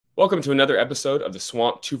Welcome to another episode of the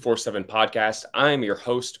Swamp247 podcast. I'm your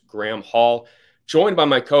host, Graham Hall, joined by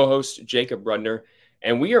my co-host, Jacob Rudner,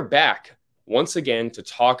 and we are back once again to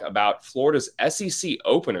talk about Florida's SEC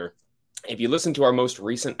opener. If you listen to our most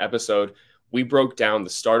recent episode, we broke down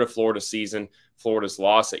the start of Florida's season, Florida's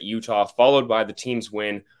loss at Utah, followed by the team's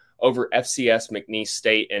win over FCS McNeese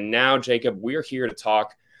State. And now, Jacob, we're here to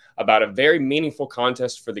talk about a very meaningful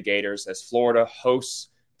contest for the Gators as Florida hosts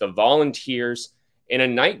the Volunteers in a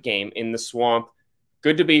night game in the Swamp.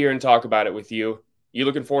 Good to be here and talk about it with you. You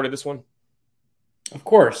looking forward to this one? Of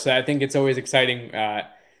course. I think it's always exciting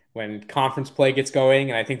when conference play gets going.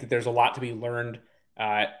 And I think that there's a lot to be learned,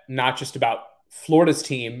 not just about Florida's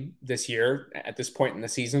team this year at this point in the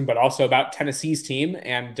season, but also about Tennessee's team.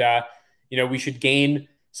 And, we should gain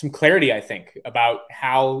some clarity, I think, about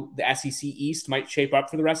how the SEC East might shape up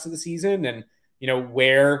for the rest of the season and,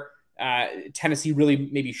 where Tennessee really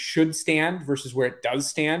maybe should stand versus where it does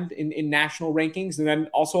stand in national rankings. And then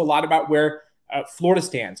also a lot about where Florida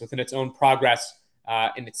stands within its own progress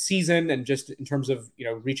in its season and just in terms of,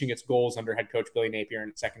 reaching its goals under head coach Billy Napier in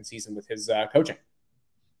its second season with his coaching.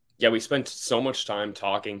 Yeah, we spent so much time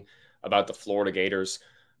talking about the Florida Gators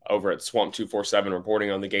over at Swamp247 reporting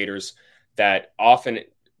on the Gators that often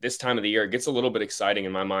this time of the year it gets a little bit exciting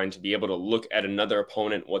in my mind to be able to look at another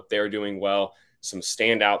opponent, what they're doing well, some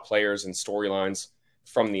standout players and storylines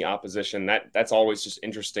from the opposition. That's always just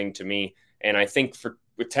interesting to me. And I think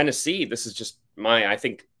with Tennessee, this is just my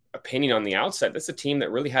opinion on the outset. That's a team that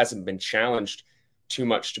really hasn't been challenged too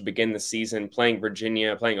much to begin the season, playing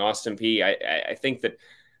Virginia, playing Austin Peay. I think that,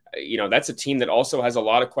 that's a team that also has a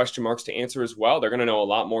lot of question marks to answer as well. They're going to know a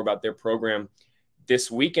lot more about their program this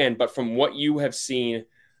weekend. But from what you have seen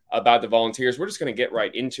about the Volunteers, we're just going to get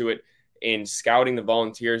right into it in scouting the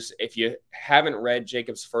Volunteers. If you haven't read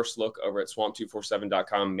Jacob's first look over at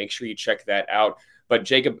swamp247.com, make sure you check that out. But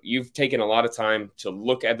Jacob, you've taken a lot of time to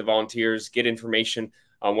look at the Volunteers, get information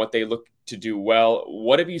on what they look to do well.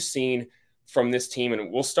 What have you seen from this team?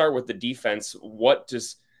 And we'll start with the defense. What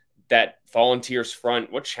does that Volunteers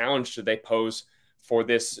front, what challenge do they pose for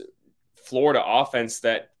this Florida offense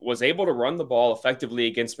that was able to run the ball effectively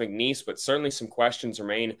against McNeese, but certainly some questions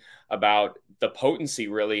remain about the potency,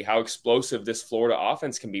 really, how explosive this Florida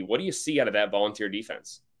offense can be. What do you see out of that Volunteer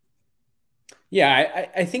defense? Yeah,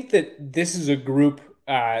 I think that this is a group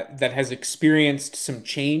that has experienced some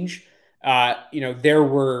change. There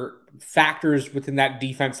were factors within that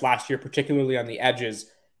defense last year, particularly on the edges,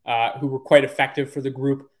 who were quite effective for the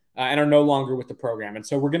group and are no longer with the program. And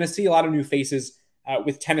so we're going to see a lot of new faces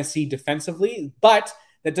with Tennessee defensively, but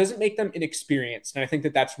that doesn't make them inexperienced. And I think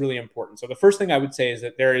that that's really important. So the first thing I would say is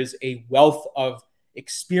that there is a wealth of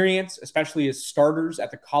experience, especially as starters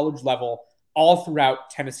at the college level, all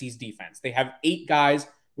throughout Tennessee's defense. They have 8 guys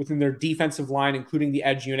within their defensive line, including the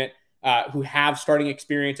edge unit, who have starting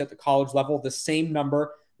experience at the college level, the same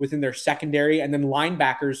number within their secondary, and then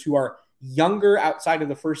linebackers who are younger outside of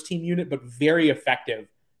the first team unit, but very effective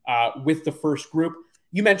with the first group.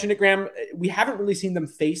 You mentioned it, Graham. We haven't really seen them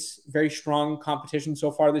face very strong competition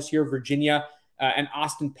so far this year. Virginia and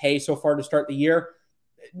Austin Peay so far to start the year.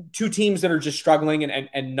 2 teams that are just struggling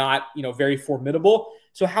and not, very formidable.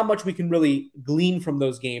 So how much we can really glean from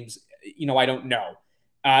those games, I don't know.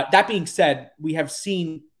 That being said, we have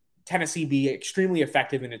seen Tennessee be extremely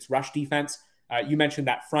effective in its rush defense. You mentioned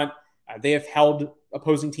that front. They have held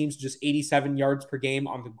opposing teams to just 87 yards per game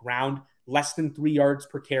on the ground, less than 3 yards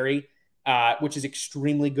per carry. Which is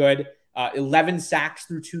extremely good. 11 sacks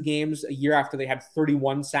through 2 games a year after they had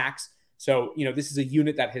 31 sacks. So, this is a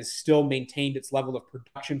unit that has still maintained its level of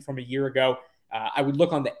production from a year ago. I would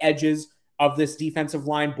look on the edges of this defensive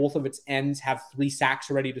line. Both of its ends have 3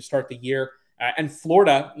 sacks already to start the year. And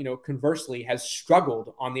Florida, conversely, has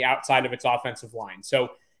struggled on the outside of its offensive line.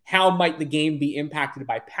 So how might the game be impacted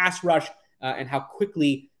by pass rush and how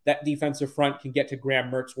quickly that defensive front can get to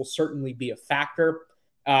Graham Mertz will certainly be a factor.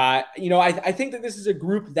 I think that this is a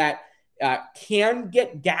group that can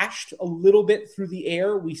get gashed a little bit through the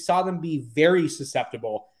air. We saw them be very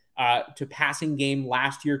susceptible to passing game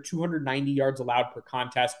last year, 290 yards allowed per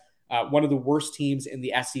contest. One of the worst teams in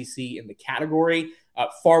the SEC in the category,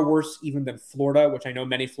 far worse even than Florida, which I know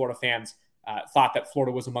many Florida fans thought that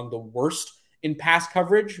Florida was among the worst in pass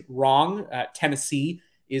coverage. Wrong. Tennessee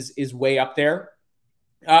is way up there,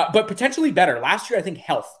 but potentially better. Last year, I think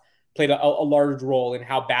health played a large role in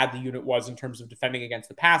how bad the unit was in terms of defending against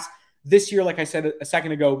the pass. This year, like I said a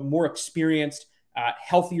second ago, more experienced,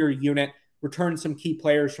 healthier unit, returned some key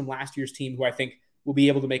players from last year's team who I think will be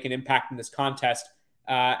able to make an impact in this contest.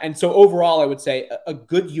 And so overall, I would say a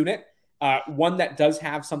good unit, one that does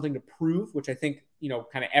have something to prove, which I think,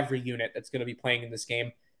 kind of every unit that's going to be playing in this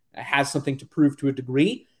game has something to prove to a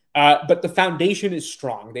degree. But the foundation is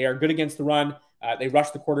strong. They are good against the run. They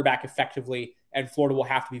rush the quarterback effectively, and Florida will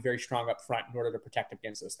have to be very strong up front in order to protect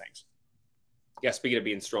against those things. Yeah, speaking of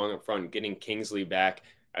being strong up front, getting Kingsley back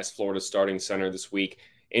as Florida's starting center this week.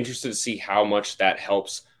 Interested to see how much that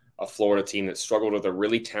helps a Florida team that struggled with a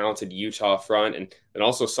really talented Utah front, and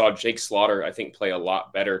also saw Jake Slaughter, I think, play a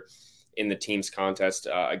lot better in the team's contest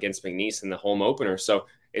against McNeese in the home opener. So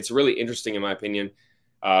it's really interesting, in my opinion,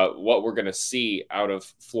 what we're going to see out of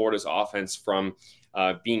Florida's offense from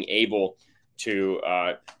being able to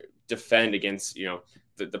defend against,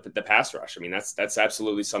 the pass rush. I mean, that's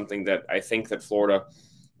absolutely something that I think that Florida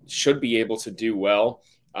should be able to do well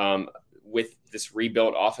with this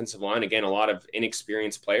rebuilt offensive line. Again, a lot of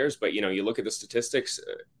inexperienced players, but you look at the statistics.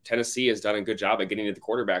 Tennessee has done a good job at getting to the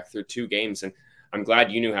quarterback through 2 games, and I'm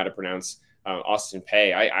glad you knew how to pronounce Austin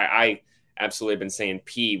Peay. I absolutely have been saying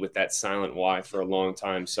P with that silent Y for a long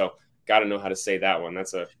time, so got to know how to say that one.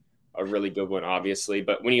 That's a really good one, obviously.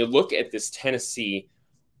 But when you look at this Tennessee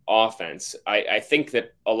offense, I think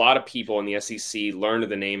that a lot of people in the SEC learned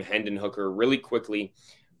the name Hendon Hooker really quickly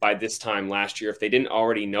by this time last year, if they didn't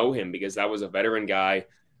already know him, because that was a veteran guy,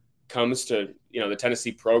 comes to the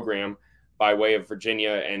Tennessee program by way of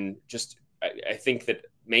Virginia. And just I think that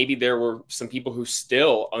maybe there were some people who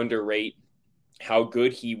still underrate how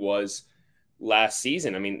good he was last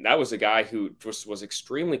season. I mean, that was a guy who was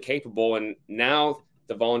extremely capable, and now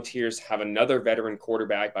the Volunteers have another veteran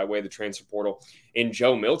quarterback by way of the transfer portal in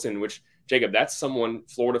Joe Milton, which, Jacob, that's someone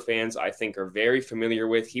Florida fans, I think, are very familiar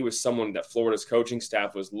with. He was someone that Florida's coaching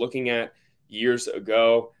staff was looking at years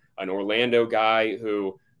ago, an Orlando guy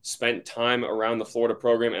who spent time around the Florida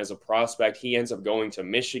program as a prospect. He ends up going to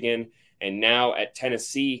Michigan, and now at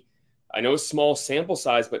Tennessee. I know small sample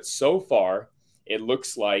size, but so far it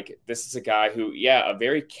looks like this is a guy who, a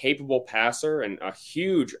very capable passer and a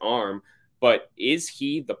huge arm, but is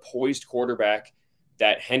he the poised quarterback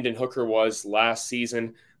that Hendon Hooker was last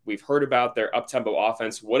season? We've heard about their up-tempo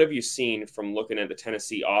offense. What have you seen from looking at the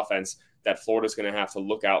Tennessee offense that Florida's going to have to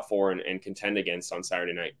look out for and contend against on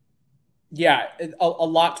Saturday night? Yeah, a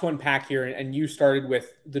lot to unpack here. And you started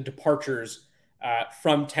with the departures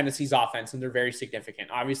from Tennessee's offense, and they're very significant.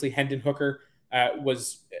 Obviously, Hendon Hooker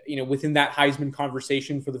was within that Heisman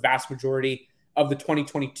conversation for the vast majority of the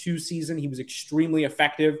 2022 season. He was extremely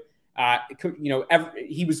effective.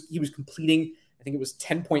 He was completing, I think it was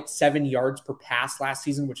 10.7 yards per pass last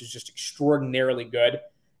season, which is just extraordinarily good.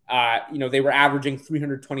 They were averaging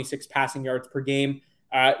 326 passing yards per game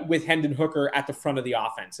with Hendon Hooker at the front of the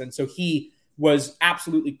offense. And so he was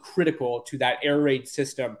absolutely critical to that air raid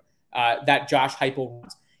system that Josh Heupel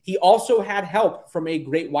runs. He also had help from a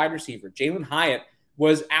great wide receiver. Jalen Hyatt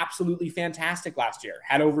was absolutely fantastic last year,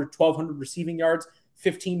 had over 1,200 receiving yards,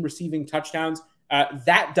 15 receiving touchdowns.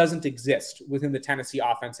 That doesn't exist within the Tennessee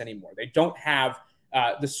offense anymore. They don't have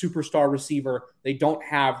the superstar receiver. They don't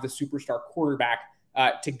have the superstar quarterback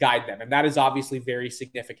to guide them. And that is obviously very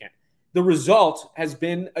significant. The result has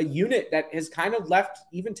been a unit that has kind of left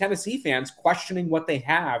even Tennessee fans questioning what they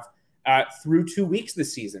have through 2 weeks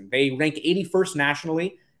this season. They rank 81st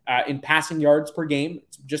nationally in passing yards per game,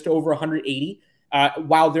 it's just over 180,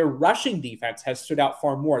 while their rushing defense has stood out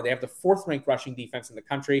far more. They have the 4th ranked rushing defense in the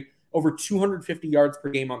country, over 250 yards per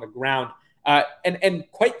game on the ground, and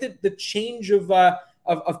quite the change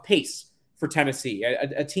of pace for Tennessee,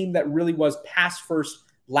 a team that really was pass first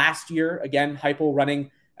last year. Again, Heupel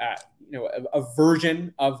running a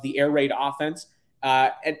version of the air raid offense,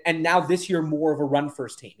 and now this year more of a run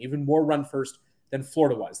first team, even more run first than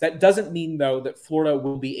Florida was. That doesn't mean, though, that Florida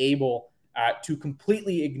will be able to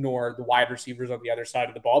completely ignore the wide receivers on the other side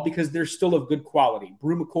of the ball, because they're still of good quality.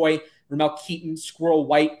 Brew McCoy, Ramel Keaton, Squirrel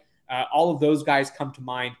White, all of those guys come to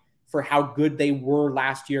mind for how good they were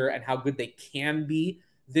last year and how good they can be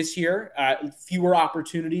this year. Fewer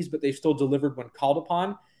opportunities, but they've still delivered when called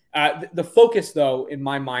upon. The focus, though, in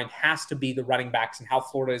my mind, has to be the running backs and how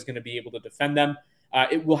Florida is going to be able to defend them.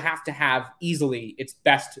 It will have to have easily its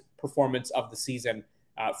best performance of the season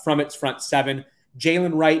from its front 7.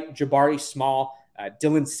 Jalen Wright, Jabari Small,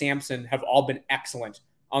 Dylan Sampson have all been excellent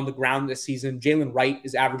on the ground this season. Jalen Wright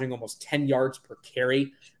is averaging almost 10 yards per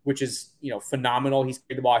carry, which is phenomenal. He's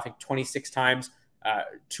carried the ball, I think, 26 times,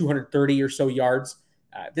 230 or so yards.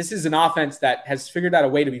 This is an offense that has figured out a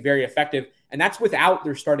way to be very effective, and that's without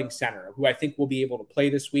their starting center, who I think will be able to play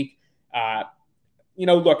this week.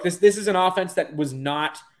 Look, this is an offense that was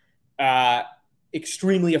not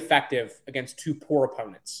extremely effective against 2 poor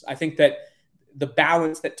opponents. I think that the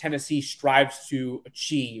balance that Tennessee strives to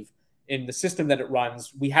achieve in the system that it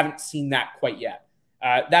runs, we haven't seen that quite yet.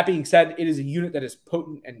 That being said, it is a unit that is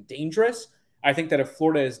potent and dangerous. I think that if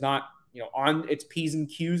Florida is not, on its P's and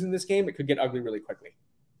Q's in this game, it could get ugly really quickly.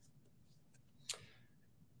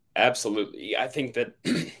 Absolutely. I think that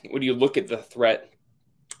when you look at the threat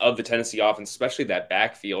of the Tennessee offense, especially that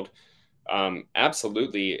backfield,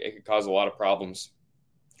 absolutely it could cause a lot of problems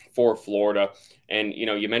for Florida. And,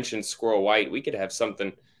 you mentioned Squirrel White. We could have some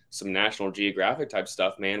National Geographic type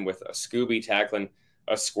stuff, man, with a Scooby tackling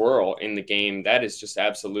a squirrel in the game. That is just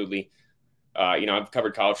absolutely, I've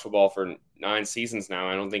covered college football for 9 seasons now.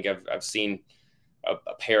 I don't think I've seen a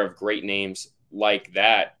pair of great names like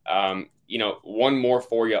that. One more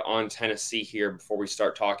for you on Tennessee here before we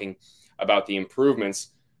start talking about the improvements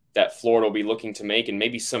that Florida will be looking to make, and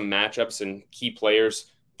maybe some matchups and key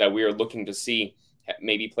players that we are looking to see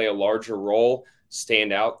maybe play a larger role,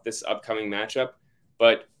 stand out this upcoming matchup.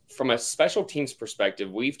 But from a special teams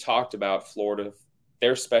perspective, we've talked about Florida,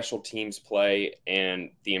 their special teams play,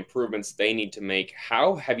 and the improvements they need to make.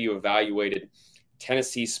 How have you evaluated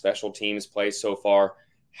Tennessee's special teams play so far?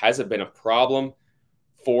 Has it been a problem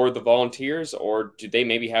for the Volunteers, or do they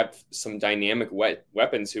maybe have some dynamic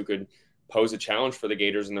weapons who could pose a challenge for the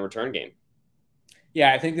Gators in the return game?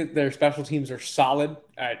 Yeah, I think that their special teams are solid.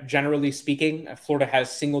 Generally speaking, Florida has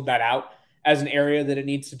singled that out as an area that it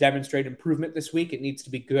needs to demonstrate improvement this week. It needs to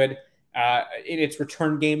be good in its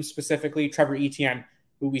return game specifically. Trevor Etienne,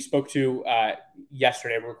 who we spoke to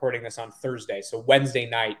yesterday, we're recording this on Thursday, so Wednesday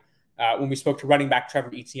night, when we spoke to running back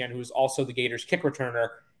Trevor Etienne, who is also the Gators kick returner,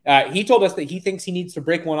 he told us that he thinks he needs to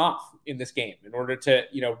break one off in this game in order to,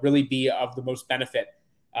 really be of the most benefit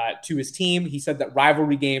to his team. He said that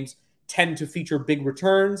rivalry games tend to feature big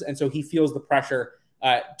returns, and so he feels the pressure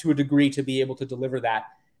to a degree to be able to deliver that.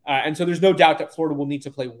 And so there's no doubt that Florida will need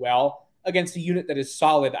to play well against a unit that is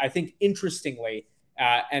solid. I think, interestingly,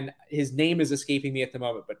 and his name is escaping me at the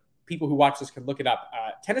moment, but people who watch this can look it up.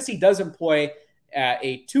 Tennessee does employ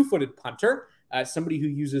a two-footed punter, somebody who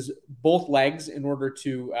uses both legs in order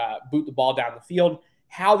to boot the ball down the field.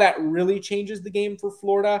 How that really changes the game for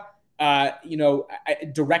Florida,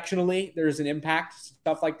 directionally, there's an impact,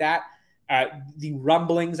 stuff like that. The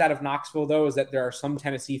rumblings out of Knoxville, though, is that there are some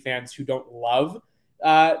Tennessee fans who don't love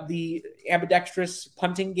the ambidextrous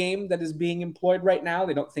punting game that is being employed right now.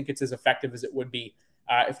 They don't think it's as effective as it would be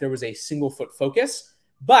if there was a single foot focus.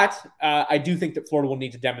 But I do think that Florida will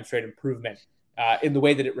need to demonstrate improvement in the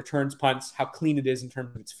way that it returns punts, how clean it is in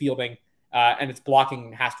terms of its fielding, and its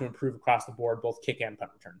blocking has to improve across the board, both kick and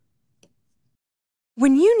punt return.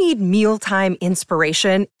 When you need mealtime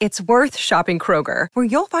inspiration, it's worth shopping Kroger, where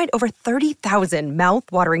you'll find over 30,000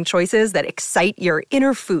 mouth-watering choices that excite your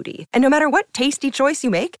inner foodie. And no matter what tasty choice you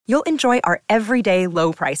make, you'll enjoy our everyday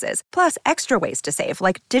low prices, plus extra ways to save,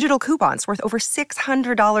 like digital coupons worth over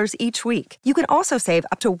 $600 each week. You can also save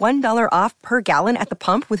up to $1 off per gallon at the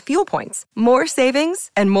pump with fuel points. More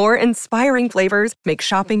savings and more inspiring flavors make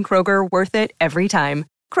shopping Kroger worth it every time.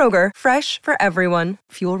 Kroger, fresh for everyone.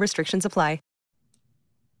 Fuel restrictions apply.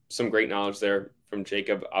 Some great knowledge there from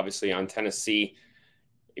Jacob, obviously, on Tennessee.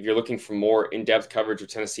 If you're looking for more in-depth coverage of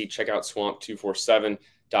Tennessee, check out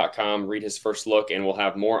swamp247.com. Read his first look, and we'll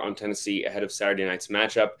have more on Tennessee ahead of Saturday night's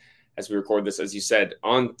matchup as we record this, as you said,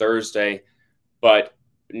 on Thursday. But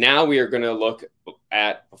now we are going to look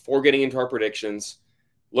at, before getting into our predictions,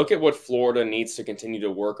 look at what Florida needs to continue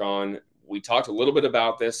to work on. We talked a little bit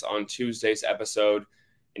about this on Tuesday's episode,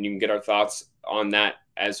 and you can get our thoughts on that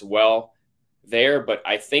as well there. But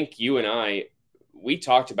I think you and we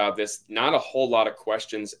talked about this, not a whole lot of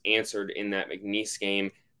questions answered in that McNeese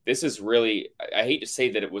game. This is really, I hate to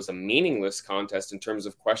say that it was a meaningless contest in terms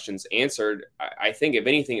of questions answered. I think if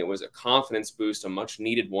anything, it was a confidence boost, a much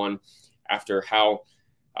needed one after how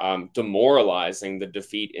demoralizing the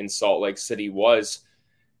defeat in Salt Lake City was.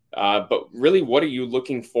 But really, what are you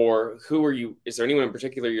looking for? Is there anyone in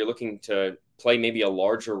particular you're looking to play maybe a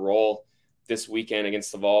larger role this weekend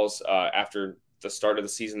against the Vols after the start of the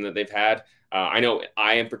season that they've had? I know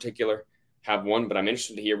I in particular have one, but I'm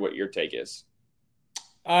interested to hear what your take is.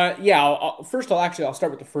 I'll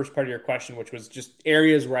start with the first part of your question, which was just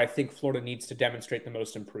areas where I think Florida needs to demonstrate the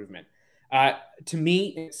most improvement. To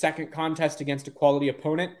me, second contest against a quality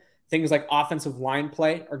opponent, things like offensive line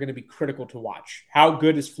play are going to be critical to watch. How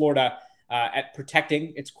good is Florida at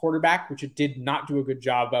protecting its quarterback, which it did not do a good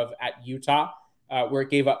job of at Utah, where it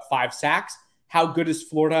gave up 5 sacks? How good is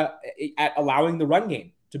Florida at allowing the run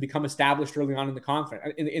game to become established early on in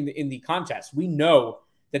the contest? We know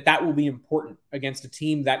that will be important against a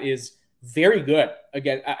team that is very good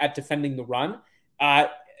again at defending the run.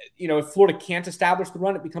 If Florida can't establish the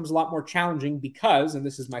run, it becomes a lot more challenging because, and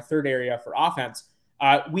this is my third area for offense,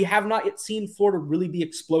 we have not yet seen Florida really be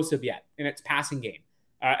explosive yet in its passing game.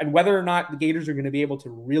 And whether or not the Gators are going to be able to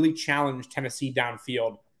really challenge Tennessee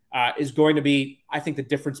downfield is going to be, I think, the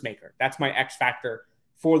difference maker. That's my X factor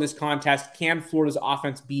for this contest. Can Florida's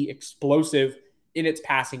offense be explosive in its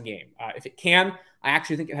passing game? If it can, I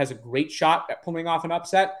actually think it has a great shot at pulling off an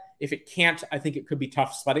upset. If it can't, I think it could be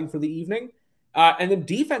tough sledding for the evening. And then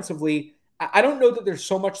defensively, I don't know that there's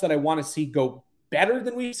so much that I want to see go better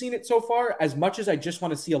than we've seen it so far, as much as I just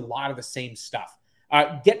want to see a lot of the same stuff.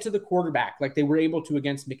 Get to the quarterback like they were able to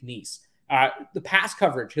against McNeese. The pass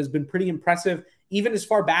coverage has been pretty impressive, even as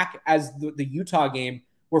far back as the Utah game,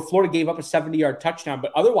 where Florida gave up a 70-yard touchdown,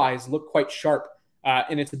 but otherwise looked quite sharp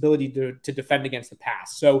in its ability to defend against the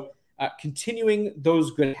pass. So continuing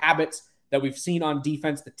those good habits that we've seen on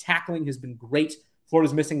defense, the tackling has been great.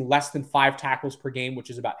 Florida's missing less than 5 tackles per game, which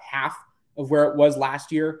is about half of where it was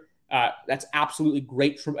last year. That's absolutely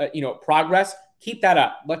great progress. Keep that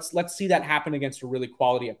up. Let's see that happen against a really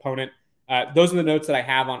quality opponent. Those are the notes that I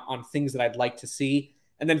have on things that I'd like to see.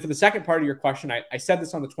 And then for the second part of your question, I said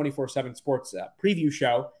this on the 24/7 Sports preview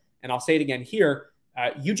show, and I'll say it again here.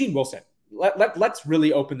 Eugene Wilson. Let's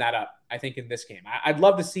really open that up, I think, in this game. I'd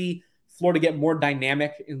love to see Florida get more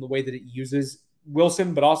dynamic in the way that it uses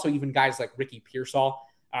Wilson, but also even guys like Ricky Pearsall.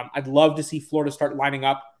 I'd love to see Florida start lining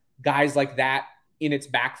up guys like that in its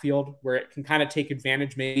backfield, where it can kind of take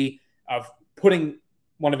advantage maybe of putting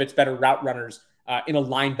one of its better route runners in a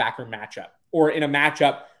linebacker matchup, or in a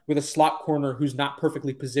matchup with a slot corner who's not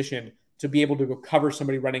perfectly positioned to be able to go cover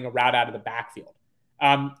somebody running a route out of the backfield.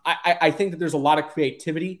 I think that there's a lot of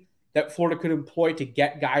creativity that Florida could employ to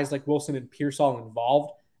get guys like Wilson and Pearsall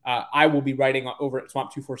involved. I will be writing over at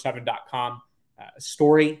swamp247.com a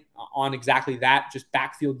story on exactly that, just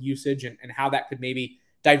backfield usage and how that could maybe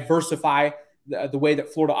diversify the way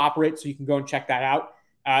that Florida operates. So you can go and check that out.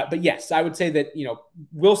 But yes, I would say that,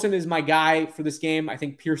 Wilson is my guy for this game. I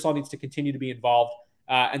think Pearsall needs to continue to be involved.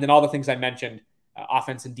 And then all the things I mentioned,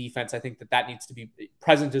 offense and defense, I think that needs to be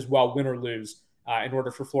present as well, win or lose, in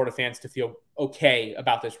order for Florida fans to feel okay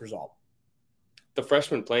about this result. The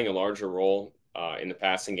freshman playing a larger role in the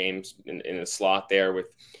passing games in the slot there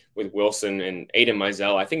with Wilson and Aiden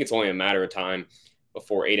Mizell. I think it's only a matter of time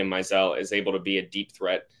before Aiden Mizell is able to be a deep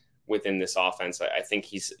threat within this offense. I think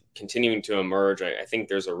he's continuing to emerge. I think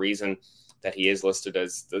there's a reason that he is listed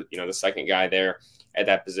as the second guy there at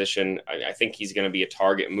that position. I think he's going to be a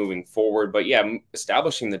target moving forward. But yeah,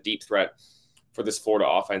 establishing the deep threat for this Florida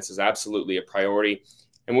offense is absolutely a priority.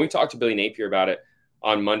 And when we talked to Billy Napier about it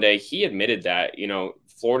on Monday, he admitted that,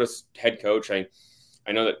 Florida's head coach, I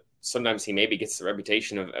know that sometimes he maybe gets the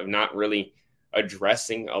reputation of not really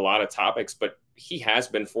addressing a lot of topics, but he has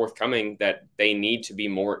been forthcoming that they need to be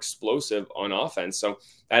more explosive on offense. So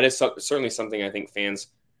that is certainly something I think fans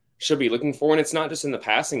should be looking for. And it's not just in the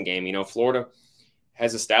passing game. Florida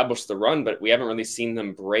has established the run, but we haven't really seen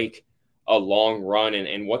them break a long run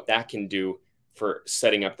and what that can do for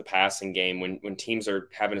setting up the passing game when teams are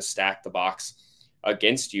having to stack the box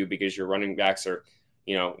against you because your running backs are,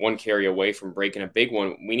 one carry away from breaking a big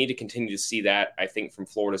one. We need to continue to see that, I think, from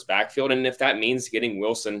Florida's backfield. And if that means getting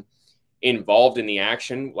Wilson involved in the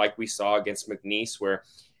action like we saw against McNeese, where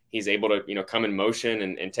he's able to, come in motion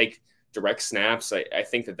and take direct snaps, I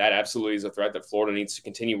think that absolutely is a threat that Florida needs to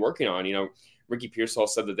continue working on. Ricky Pearsall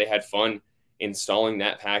said that they had fun installing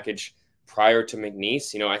that package prior to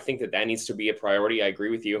McNeese. I think that needs to be a priority. I agree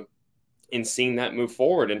with you in seeing that move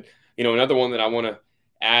forward. And, another one that I want to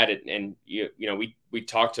add, and we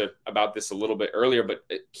talked about this a little bit earlier, but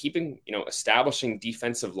keeping, establishing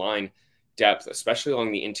defensive line depth, especially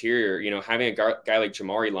along the interior, having a guy like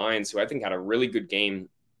Jamari Lyons, who I think had a really good game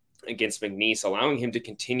against McNeese, allowing him to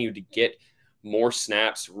continue to get more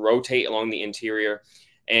snaps, rotate along the interior,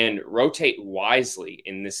 and rotate wisely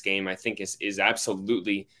in this game, I think is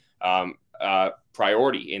absolutely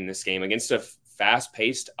priority in this game against a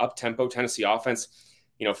fast-paced, up-tempo Tennessee offense.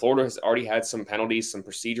 Florida has already had some penalties, some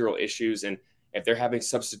procedural issues, and if they're having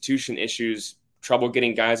substitution issues, trouble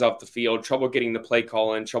getting guys off the field, trouble getting the play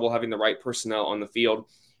call in, trouble having the right personnel on the field,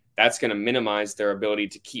 that's going to minimize their ability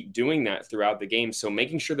to keep doing that throughout the game. So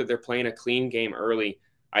making sure that they're playing a clean game early,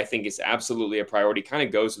 I think, is absolutely a priority. Kind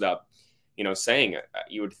of goes without, saying,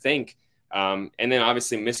 you would think. And then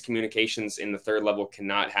obviously miscommunications in the third level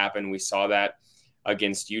cannot happen. We saw that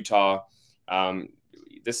against Utah.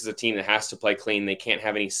 This is a team that has to play clean. They can't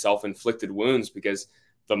have any self-inflicted wounds because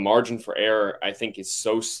the margin for error, I think, is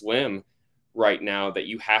so slim right now that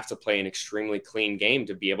you have to play an extremely clean game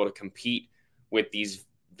to be able to compete with these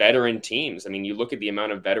veteran teams. I mean, you look at the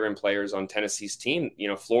amount of veteran players on Tennessee's team.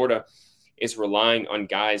 Florida is relying on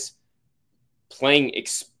guys playing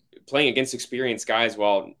against experienced guys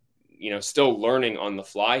while, still learning on the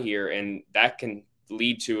fly here. And that can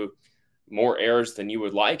lead to more errors than you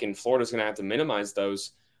would like, and Florida's going to have to minimize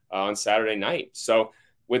those on Saturday night. So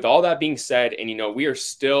with all that being said, and, we are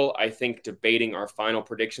still, I think, debating our final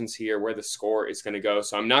predictions here, where the score is going to go.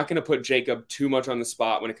 So I'm not going to put Jacob too much on the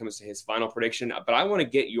spot when it comes to his final prediction, but I want to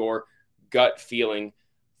get your gut feeling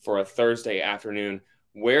for a Thursday afternoon.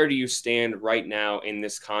 Where do you stand right now in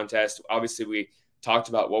this contest? Obviously, we talked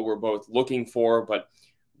about what we're both looking for, but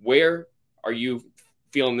where are you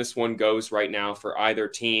feeling this one goes right now for either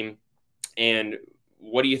team? And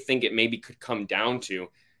what do you think it maybe could come down to?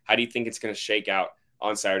 How do you think it's going to shake out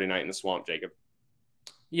on Saturday night in the Swamp, Jacob?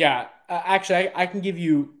 Yeah, actually, I can give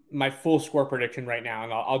you my full score prediction right now,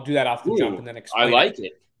 and I'll do that off the jump and then explain. I like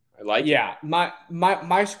it. Yeah,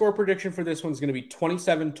 my score prediction for this one's going to be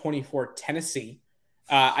 27-24 Tennessee.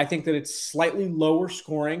 I think that it's slightly lower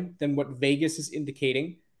scoring than what Vegas is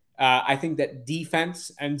indicating. I think that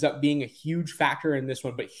defense ends up being a huge factor in this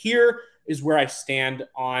one. But here is where I stand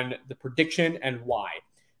on the prediction and why.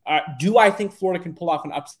 Do I think Florida can pull off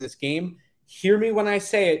an upset this game? Hear me when I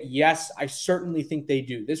say it. Yes, I certainly think they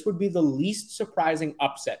do. This would be the least surprising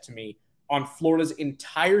upset to me on Florida's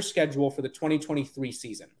entire schedule for the 2023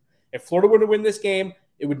 season. If Florida were to win this game,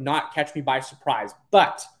 it would not catch me by surprise.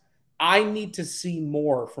 But I need to see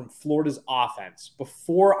more from Florida's offense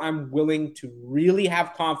before I'm willing to really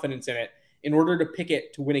have confidence in it in order to pick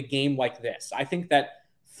it to win a game like this. I think that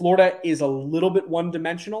Florida is a little bit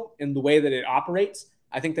one-dimensional in the way that it operates.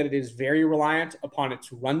 I think that it is very reliant upon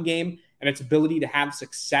its run game and its ability to have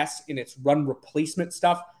success in its run replacement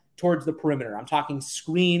stuff towards the perimeter. I'm talking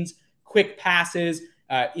screens, quick passes,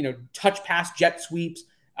 touch pass, jet sweeps,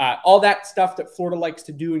 all that stuff that Florida likes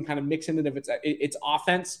to do and kind of mix into its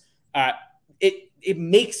offense. It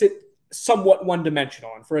makes it somewhat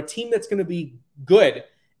one-dimensional. And for a team that's going to be good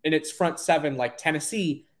in its front seven like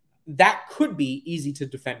Tennessee, that could be easy to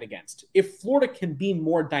defend against. If Florida can be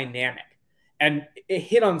more dynamic and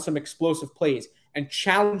hit on some explosive plays and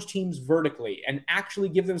challenge teams vertically and actually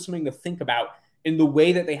give them something to think about in the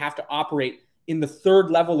way that they have to operate in the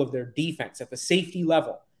third level of their defense, at the safety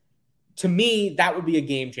level, to me, that would be a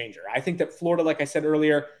game changer. I think that Florida, like I said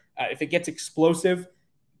earlier, if it gets explosive,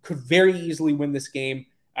 could very easily win this game.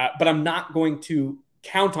 But I'm not going to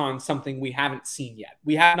count on something we haven't seen yet.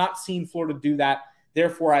 We have not seen Florida do that.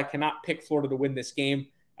 Therefore, I cannot pick Florida to win this game.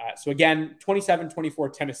 So again,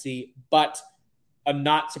 27-24 Tennessee, but a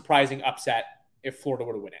not surprising upset if Florida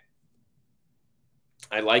were to win it.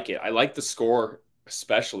 I like it. I like the score,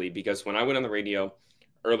 especially because when I went on the radio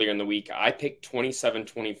earlier in the week, I picked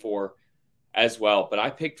 27-24 as well, but I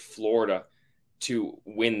picked Florida to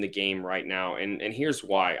win the game right now. And here's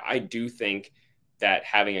why. I do think that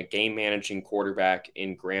having a game managing quarterback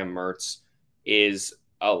in Graham Mertz is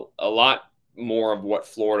a lot more of what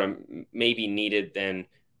Florida maybe needed than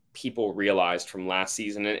people realized from last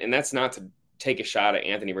season. And that's not to take a shot at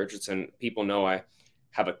Anthony Richardson. People know I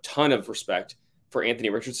have a ton of respect for Anthony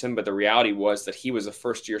Richardson, but the reality was that he was a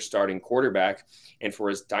first-year starting quarterback, and for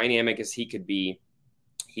as dynamic as he could be,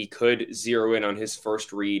 he could zero in on his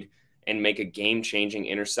first read and make a game-changing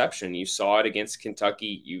interception. You saw it against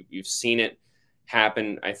Kentucky. You've seen it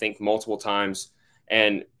happen, I think, multiple times.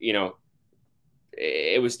 And,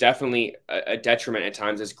 it was definitely a detriment at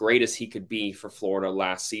times, as great as he could be for Florida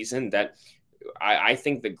last season, that I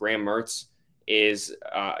think that Graham Mertz is,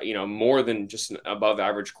 more than just an above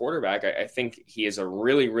average quarterback. I think he is a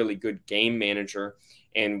really, really good game manager.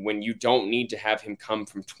 And when you don't need to have him come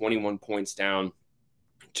from 21 points down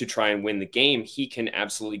to try and win the game, he can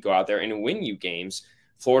absolutely go out there and win you games.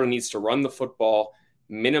 Florida needs to run the football,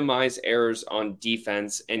 minimize errors on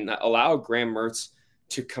defense, and allow Graham Mertz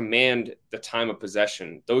to command the time of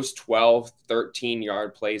possession. Those 12,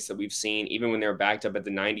 13-yard plays that we've seen, even when they're backed up at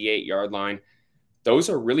the 98-yard line, those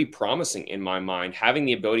are really promising in my mind. Having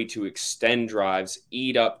the ability to extend drives,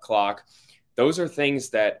 eat up clock, those are things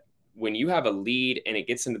that when you have a lead and it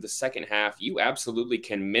gets into the second half, you absolutely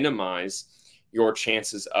can minimize your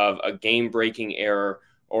chances of a game-breaking error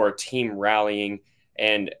or a team rallying.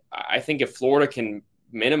 And I think if Florida can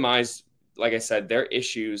minimize, like I said, their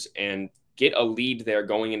issues and get a lead there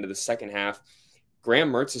going into the second half,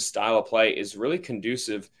 Graham Mertz's style of play is really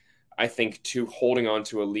conducive, I think, to holding on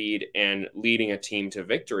to a lead and leading a team to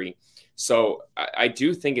victory. So I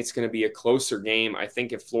do think it's going to be a closer game. I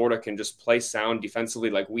think if Florida can just play sound defensively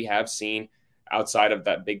like we have seen outside of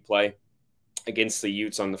that big play against the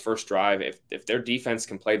Utes on the first drive, if their defense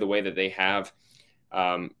can play the way that they have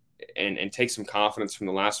and take some confidence from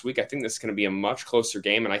the last week, I think this is going to be a much closer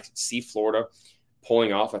game. And I can see Florida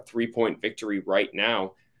pulling off a 3-point victory right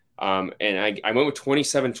now. And I went with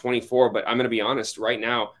 27-24, but I'm going to be honest right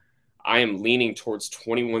now. I am leaning towards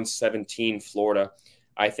 21-17 Florida.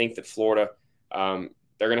 I think that Florida, they're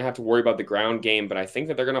going to have to worry about the ground game, but I think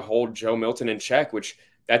that they're going to hold Joe Milton in check, which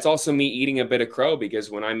that's also me eating a bit of crow,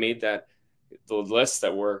 because when I made the lists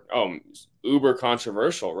that were uber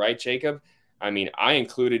controversial, right, Jacob? I mean, I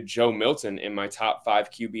included Joe Milton in my top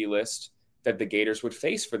 5 QB list that the Gators would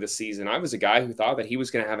face for the season. I was a guy who thought that he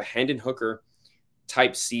was going to have a Hendon Hooker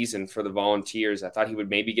type season for the Volunteers. I thought he would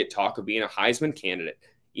maybe get talk of being a Heisman candidate,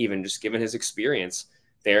 even just given his experience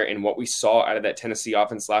there and what we saw out of that Tennessee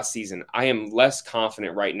offense last season. I am less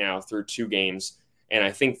confident right now through 2 games, and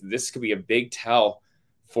I think this could be a big tell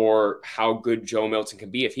for how good Joe Milton can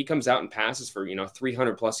be. If he comes out and passes for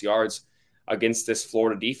 300 plus yards against this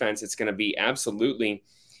Florida defense, it's going to be absolutely,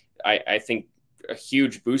 I think, a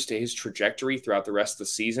huge boost to his trajectory throughout the rest of the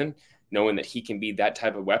season, knowing that he can be that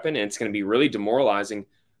type of weapon. And it's going to be really demoralizing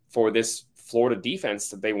for this Florida defense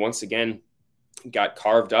that they once again got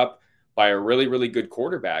carved up by a really, really good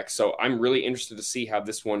quarterback. So I'm really interested to see how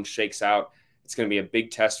this one shakes out. It's going to be a big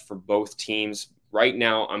test for both teams. Right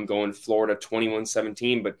now, I'm going Florida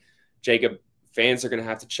 21-17, but Jacob, fans are going to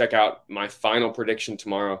have to check out my final prediction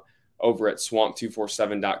tomorrow over at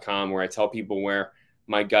swamp247.com, where I tell people where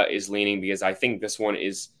my gut is leaning, because I think this one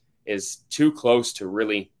is too close to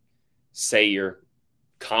really say you're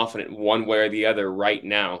confident one way or the other right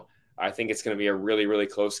now. I think it's going to be a really, really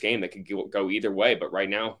close game that could go either way. But right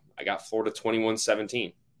now, I got Florida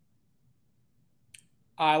 21-17.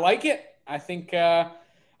 I like it. I think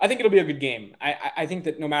it'll be a good game. I think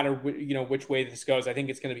that no matter which way this goes, I think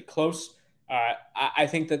it's going to be close. I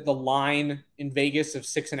think that the line in Vegas of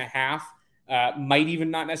 6.5 might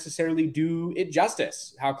even not necessarily do it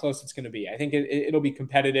justice how close it's going to be. I think it'll be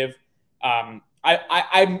competitive.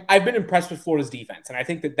 I've been impressed with Florida's defense, and I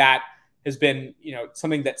think that has been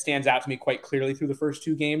something that stands out to me quite clearly through the first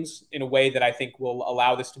 2 games in a way that I think will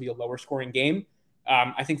allow this to be a lower scoring game.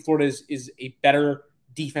 I think Florida is a better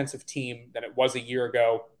defensive team than it was a year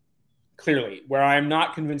ago. Clearly, where I'm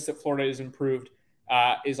not convinced that Florida is improved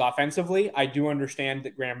is offensively. I do understand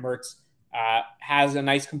that Graham Mertz has a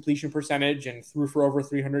nice completion percentage and threw for over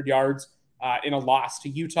 300 yards in a loss to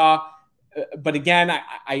Utah. But again,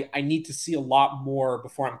 I need to see a lot more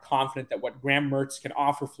before I'm confident that what Graham Mertz can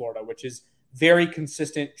offer Florida, which is very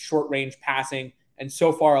consistent short-range passing, and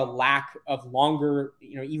so far a lack of longer,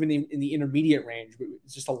 even in the intermediate range,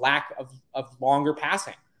 it's just a lack of longer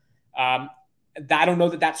passing. I don't know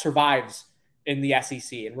that survives in the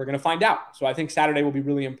SEC, and we're going to find out. So I think Saturday will be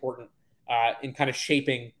really important in kind of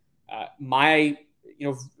shaping my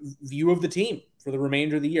view of the team for the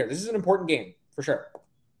remainder of the year. This is an important game for sure.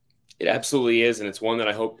 It absolutely is, and it's one that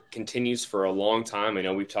I hope continues for a long time. I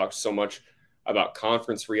know we've talked so much about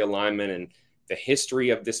conference realignment and the history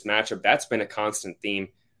of this matchup. That's been a constant theme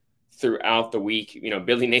throughout the week.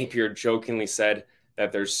 Billy Napier jokingly said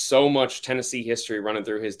that there's so much Tennessee history running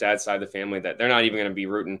through his dad's side of the family that they're not even going to be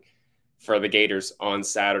rooting for the Gators on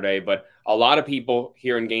Saturday. But a lot of people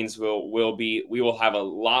here in Gainesville we will have a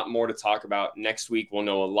lot more to talk about next week. We'll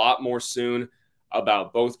know a lot more soon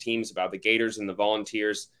about both teams, about the Gators and the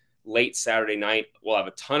Volunteers. Late Saturday night, we'll have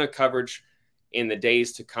a ton of coverage in the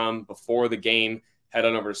days to come before the game. Head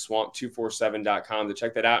on over to swamp247.com to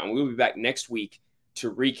check that out. And we'll be back next week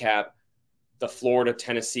to recap the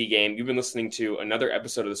Florida-Tennessee game. You've been listening to another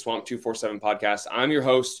episode of the Swamp 247 podcast. I'm your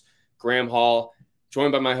host, Graham Hall,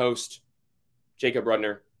 joined by my host, Jacob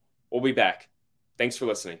Rudner. We'll be back. Thanks for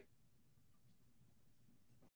listening.